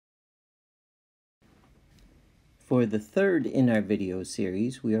For the third in our video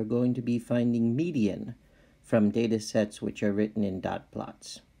series, we are going to be finding median from data sets which are written in dot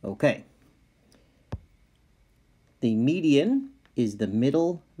plots. Okay. The median is the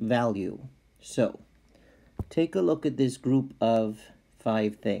middle value. So, take a look at this group of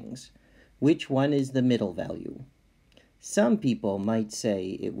 5 things. Which one is the middle value? Some people might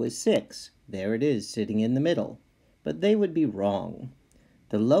say it was 6. There it is, sitting in the middle. But they would be wrong.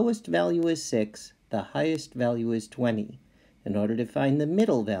 The lowest value is 6. The highest value is 20. In order to find the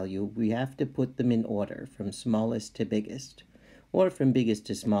middle value, we have to put them in order, from smallest to biggest. Or from biggest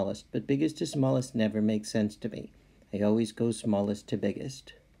to smallest. But biggest to smallest never makes sense to me. I always go smallest to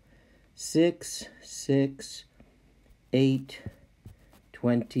biggest. 6, 6, 8,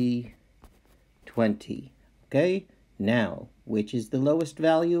 20, 20. Okay? Now, which is the lowest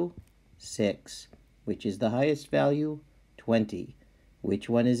value? 6. Which is the highest value? 20. Which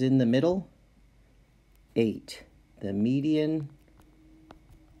one is in the middle? 8. The median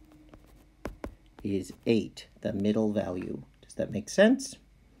is 8, the middle value. Does that make sense?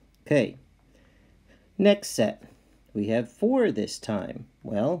 Okay. Next set. We have 4 this time.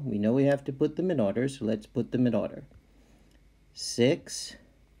 Well, we know we have to put them in order, so let's put them in order. 6,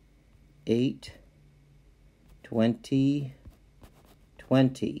 8, 20,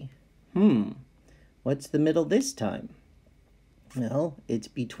 20. What's the middle this time? Well, it's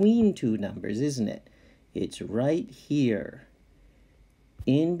between two numbers, isn't it? It's right here,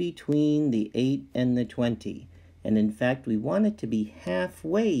 in between the 8 and the 20. And in fact, we want it to be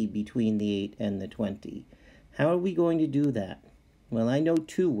halfway between the 8 and the 20. How are we going to do that? Well, I know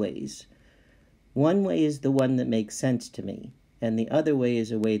 2 ways. One way is the one that makes sense to me, and the other way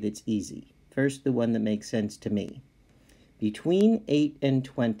is a way that's easy. First, the one that makes sense to me. Between 8 and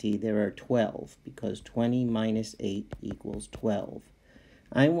 20, there are 12, because 20 minus 8 equals 12.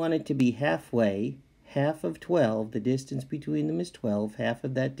 I want it to be halfway. Half of 12, the distance between them is 12. Half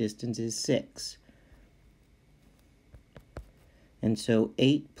of that distance is 6. And so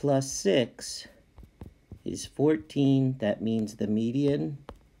 8 plus 6 is 14. That means the median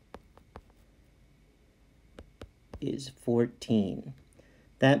is 14.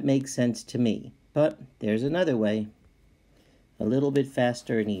 That makes sense to me. But there's another way. A little bit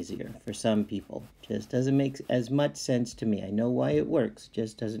faster and easier for some people. Just doesn't make as much sense to me. I know why it works,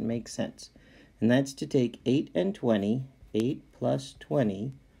 just doesn't make sense. And that's to take 8 and 20, 8 plus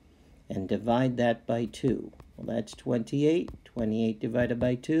 20, and divide that by 2. Well, that's 28. 28 divided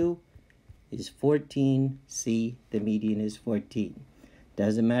by 2 is 14. See, the median is 14.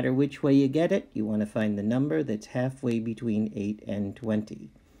 Doesn't matter which way you get it, you want to find the number that's halfway between 8 and 20.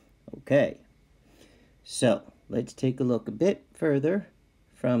 Okay, so let's take a look a bit further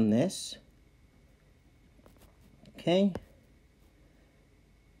from this. Okay.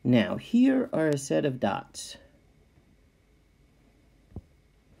 Now, here are a set of dots.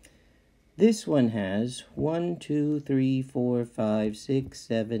 This one has 1, 2, 3, 4, 5, 6,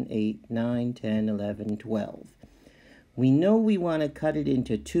 7, 8, 9, 10, 11, 12. We know we want to cut it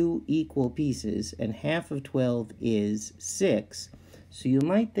into 2 equal pieces, and half of 12 is 6. So you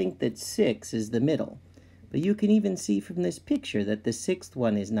might think that 6 is the middle. But you can even see from this picture that the 6th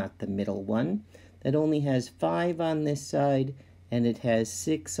one is not the middle one. That only has 5 on this side, and it has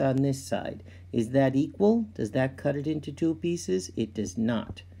 6 on this side. Is that equal? Does that cut it into 2 pieces? It does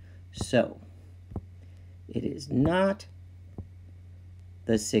not. So, it is not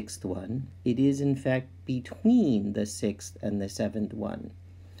the 6th one. It is, in fact, between the 6th and the 7th one.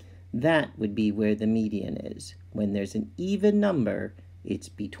 That would be where the median is. When there's an even number, it's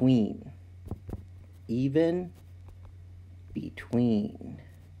between. Even, between.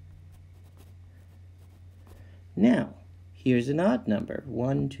 Now, here's an odd number.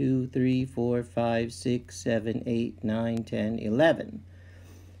 1, 2, 3, 4, 5, 6, 7, 8, 9, 10, 11.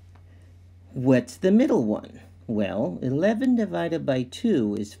 What's the middle one? Well, 11 divided by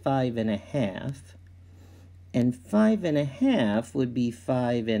 2 is 5.5. And 5.5 would be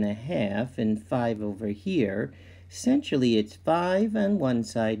 5.5, and 5 over here. Essentially, it's 5 on one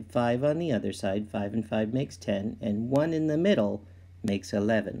side, 5 on the other side. 5 and 5 makes 10, and 1 in the middle makes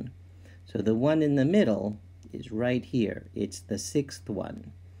 11. So the one in the middle is right here. It's the 6th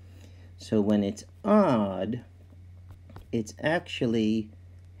one. So when it's odd, it's actually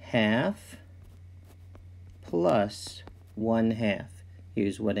half plus 1/2.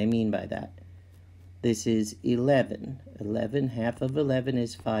 Here's what I mean by that. This is 11. 11, half of 11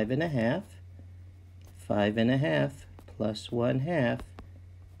 is 5.5. 5.5 plus 1/2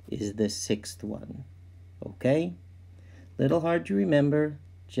 is the 6th one. Okay? Little hard to remember.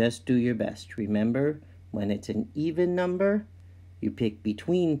 Just do your best. Remember, when it's an even number, you pick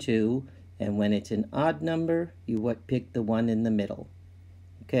between 2, And when it's an odd number, you pick the one in the middle.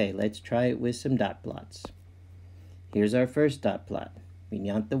 Okay, let's try it with some dot plots. Here's our first dot plot. We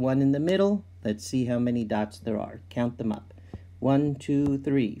want the one in the middle. Let's see how many dots there are. Count them up. 1, 2,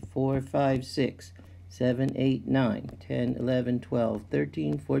 3, 4, 5, 6, 7, 8, 9, 10, 11, 12,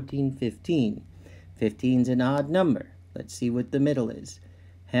 13, 14, 15. 15's an odd number. Let's see what the middle is.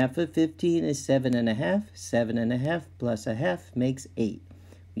 Half of 15 is 7.5. 7.5 plus a half makes 8.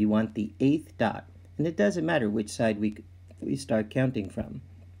 We want the 8th dot. And it doesn't matter which side we start counting from.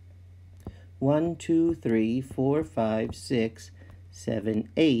 1, 2, 3, 4, 5, 6, 7,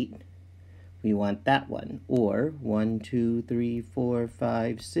 8. We want that one. Or 1, 2, 3, 4,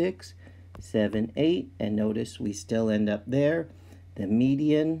 5, 6, 7, 8. And notice we still end up there. The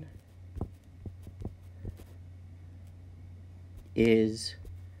median is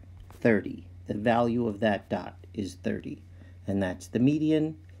 30. The value of that dot is 30. And that's the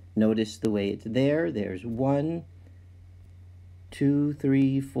median. Notice the way it's there. There's 1, 2,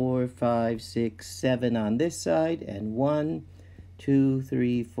 3, 4, 5, 6, 7 on this side, and 1, 2,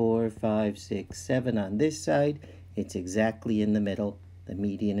 3, 4, 5, 6, 7 on this side. It's exactly in the middle. The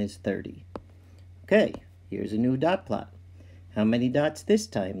median is 30. Okay, here's a new dot plot. How many dots this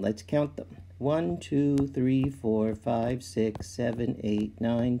time? Let's count them. 1, 2, 3, 4, 5, 6, 7, 8,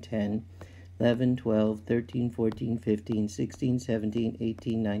 9, 10, 11, 12, 13, 14, 15, 16, 17,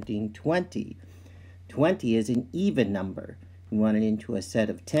 18, 19, 20. 20 is an even number. We want it into a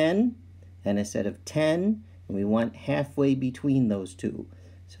set of 10 and a set of 10, and we want halfway between those two.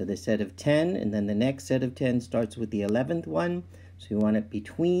 So the set of 10, and then the next set of 10 starts with the 11th one, so we want it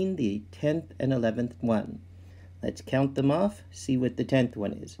between the 10th and 11th one. Let's count them off, see what the 10th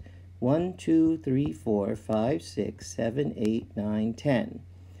one is. 1, 2, 3, 4, 5, 6, 7, 8, 9, 10.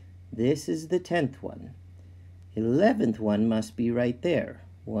 This is the 10th one. 11th one must be right there.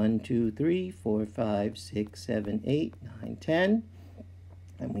 1, 2, 3, 4, 5, 6, 7, 8, 9, 10.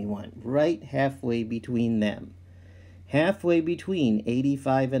 And we want right halfway between them. Halfway between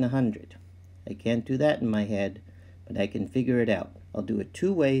 85 and 100. I can't do that in my head, but I can figure it out. I'll do it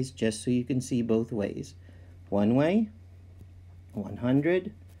two ways just so you can see both ways. One way,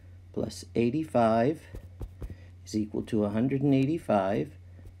 100 plus 85 is equal to 185.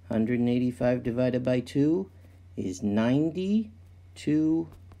 185 divided by 2 is 92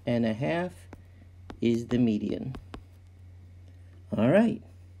 and a half is the median. All right,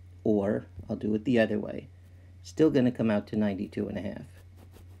 or I'll do it the other way. Still going to come out to 92 and a half.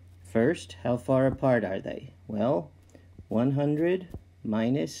 First, how far apart are they? Well, 100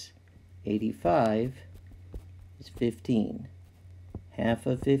 minus 85 is 15. Half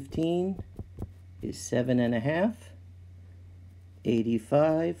of 15 is 7.5.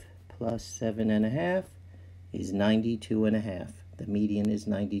 85 plus 7.5 is 92.5. The median is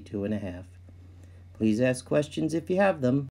 92.5. Please ask questions if you have them.